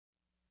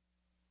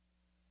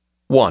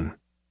1.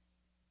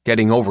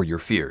 Getting over your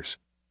fears.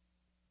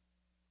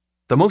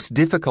 The most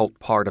difficult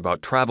part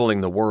about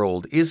traveling the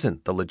world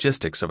isn't the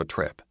logistics of a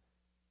trip.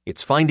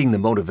 It's finding the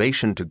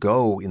motivation to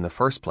go in the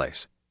first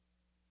place.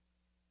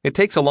 It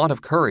takes a lot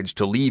of courage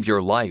to leave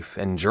your life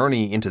and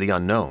journey into the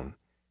unknown.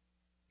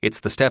 It's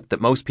the step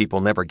that most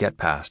people never get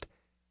past.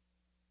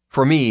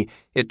 For me,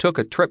 it took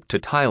a trip to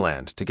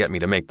Thailand to get me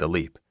to make the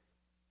leap.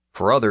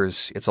 For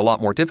others, it's a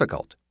lot more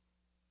difficult.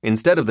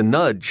 Instead of the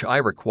nudge I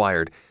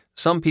required,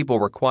 some people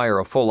require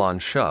a full-on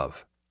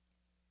shove.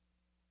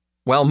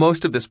 While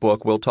most of this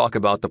book will talk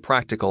about the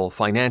practical,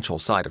 financial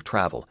side of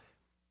travel,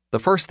 the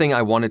first thing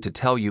I wanted to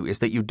tell you is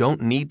that you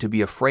don't need to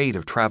be afraid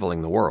of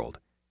traveling the world.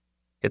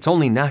 It's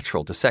only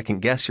natural to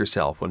second-guess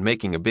yourself when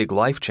making a big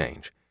life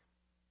change.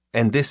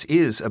 And this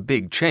is a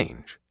big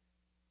change.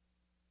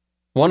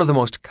 One of the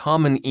most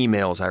common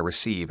emails I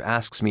receive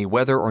asks me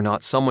whether or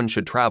not someone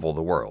should travel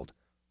the world.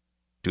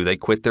 Do they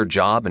quit their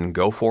job and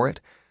go for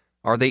it?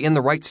 Are they in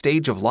the right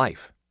stage of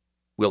life?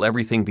 Will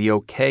everything be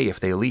okay if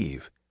they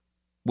leave?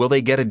 Will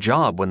they get a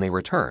job when they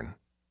return?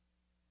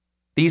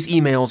 These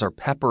emails are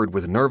peppered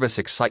with nervous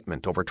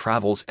excitement over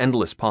travel's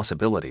endless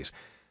possibilities,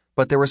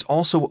 but there is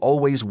also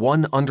always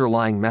one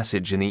underlying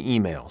message in the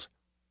emails.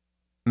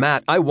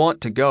 Matt, I want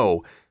to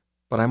go,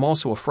 but I'm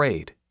also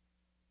afraid.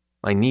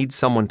 I need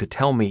someone to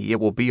tell me it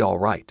will be all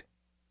right.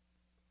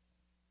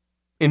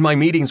 In my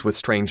meetings with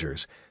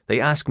strangers,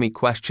 they ask me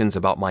questions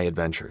about my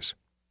adventures.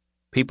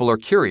 People are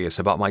curious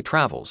about my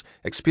travels,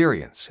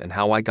 experience, and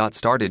how I got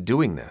started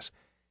doing this.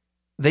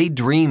 They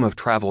dream of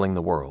traveling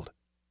the world.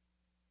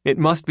 It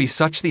must be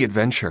such the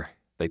adventure,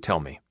 they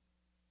tell me.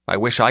 I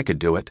wish I could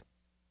do it.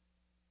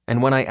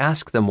 And when I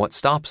ask them what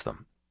stops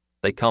them,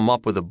 they come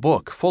up with a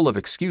book full of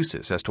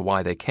excuses as to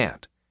why they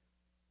can't.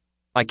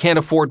 I can't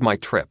afford my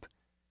trip.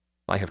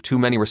 I have too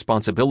many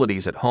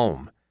responsibilities at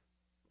home.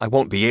 I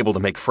won't be able to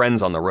make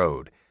friends on the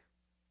road.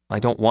 I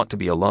don't want to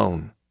be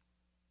alone.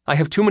 I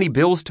have too many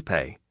bills to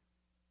pay.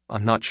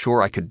 I'm not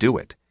sure I could do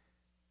it.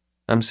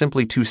 I'm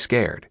simply too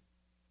scared.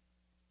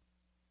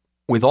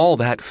 With all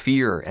that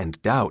fear and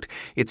doubt,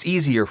 it's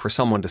easier for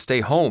someone to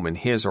stay home in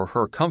his or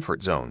her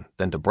comfort zone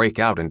than to break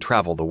out and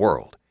travel the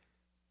world.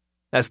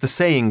 As the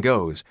saying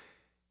goes,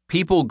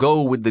 people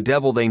go with the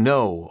devil they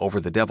know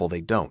over the devil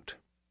they don't.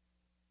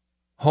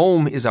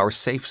 Home is our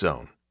safe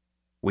zone.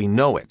 We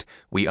know it.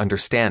 We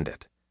understand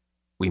it.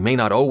 We may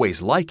not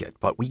always like it,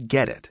 but we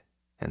get it,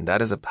 and that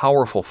is a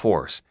powerful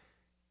force.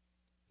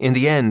 In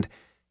the end,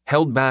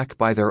 held back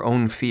by their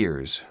own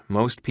fears,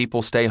 most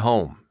people stay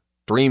home,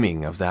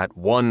 dreaming of that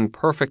one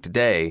perfect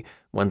day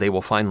when they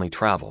will finally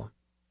travel.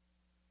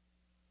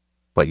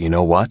 But you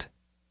know what?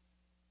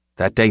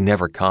 That day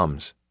never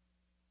comes.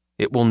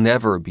 It will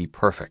never be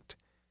perfect.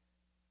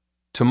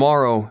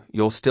 Tomorrow,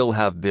 you'll still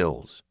have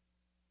bills.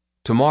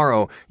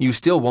 Tomorrow, you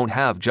still won't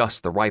have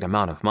just the right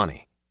amount of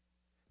money.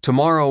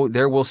 Tomorrow,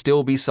 there will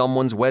still be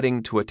someone's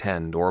wedding to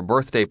attend or a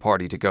birthday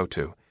party to go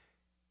to.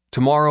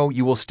 Tomorrow,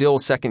 you will still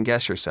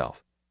second-guess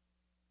yourself.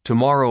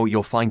 Tomorrow,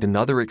 you'll find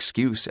another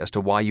excuse as to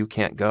why you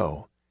can't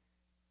go.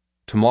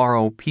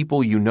 Tomorrow,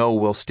 people you know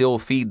will still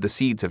feed the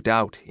seeds of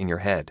doubt in your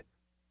head.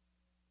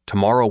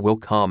 Tomorrow will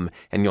come,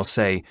 and you'll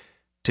say,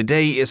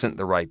 "Today isn't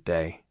the right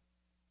day.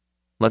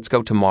 Let's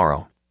go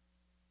tomorrow."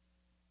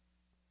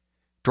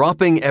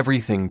 Dropping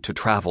everything to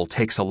travel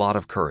takes a lot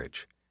of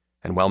courage,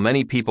 and while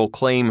many people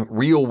claim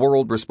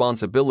real-world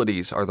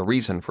responsibilities are the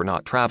reason for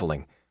not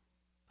traveling,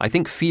 I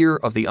think fear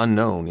of the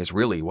unknown is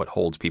really what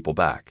holds people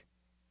back.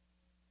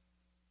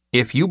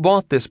 If you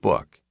bought this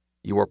book,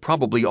 you are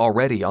probably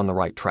already on the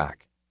right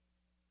track.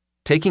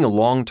 Taking a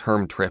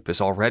long-term trip is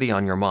already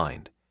on your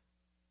mind.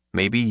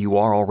 Maybe you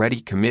are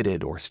already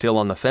committed or still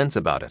on the fence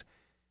about it,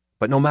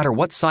 but no matter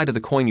what side of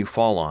the coin you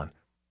fall on,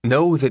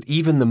 know that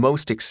even the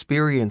most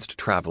experienced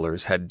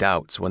travelers had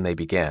doubts when they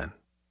began.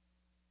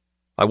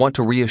 I want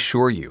to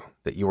reassure you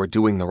that you are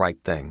doing the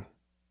right thing.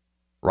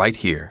 Right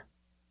here,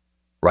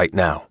 right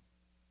now.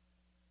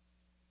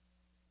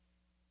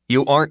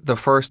 You aren't the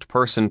first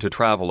person to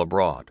travel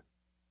abroad.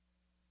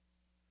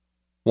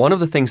 One of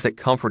the things that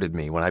comforted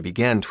me when I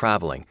began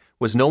traveling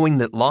was knowing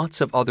that lots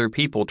of other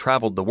people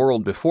traveled the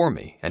world before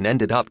me and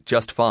ended up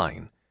just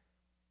fine.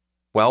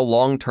 While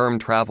long-term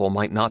travel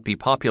might not be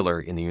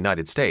popular in the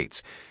United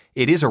States,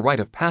 it is a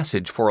rite of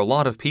passage for a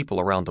lot of people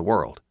around the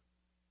world.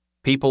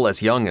 People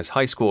as young as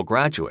high school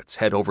graduates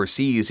head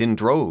overseas in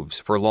droves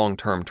for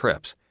long-term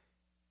trips.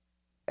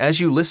 As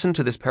you listen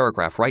to this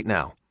paragraph right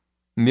now,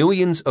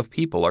 millions of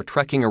people are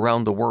trekking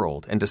around the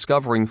world and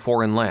discovering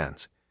foreign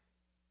lands.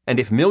 And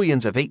if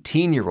millions of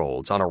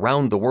 18-year-olds on a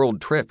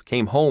round-the-world trip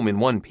came home in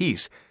one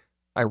piece,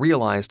 I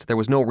realized there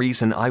was no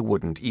reason I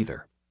wouldn't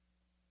either.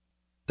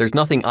 There's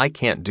nothing I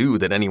can't do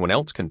that anyone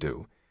else can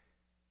do.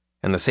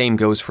 And the same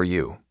goes for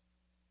you.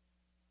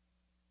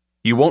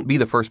 You won't be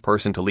the first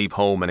person to leave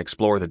home and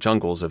explore the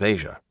jungles of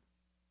Asia.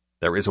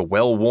 There is a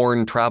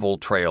well-worn travel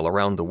trail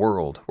around the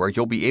world where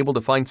you'll be able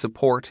to find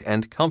support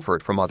and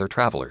comfort from other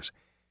travelers.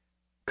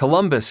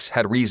 Columbus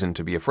had reason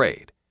to be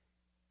afraid.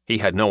 He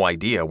had no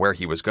idea where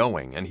he was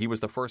going, and he was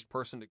the first person to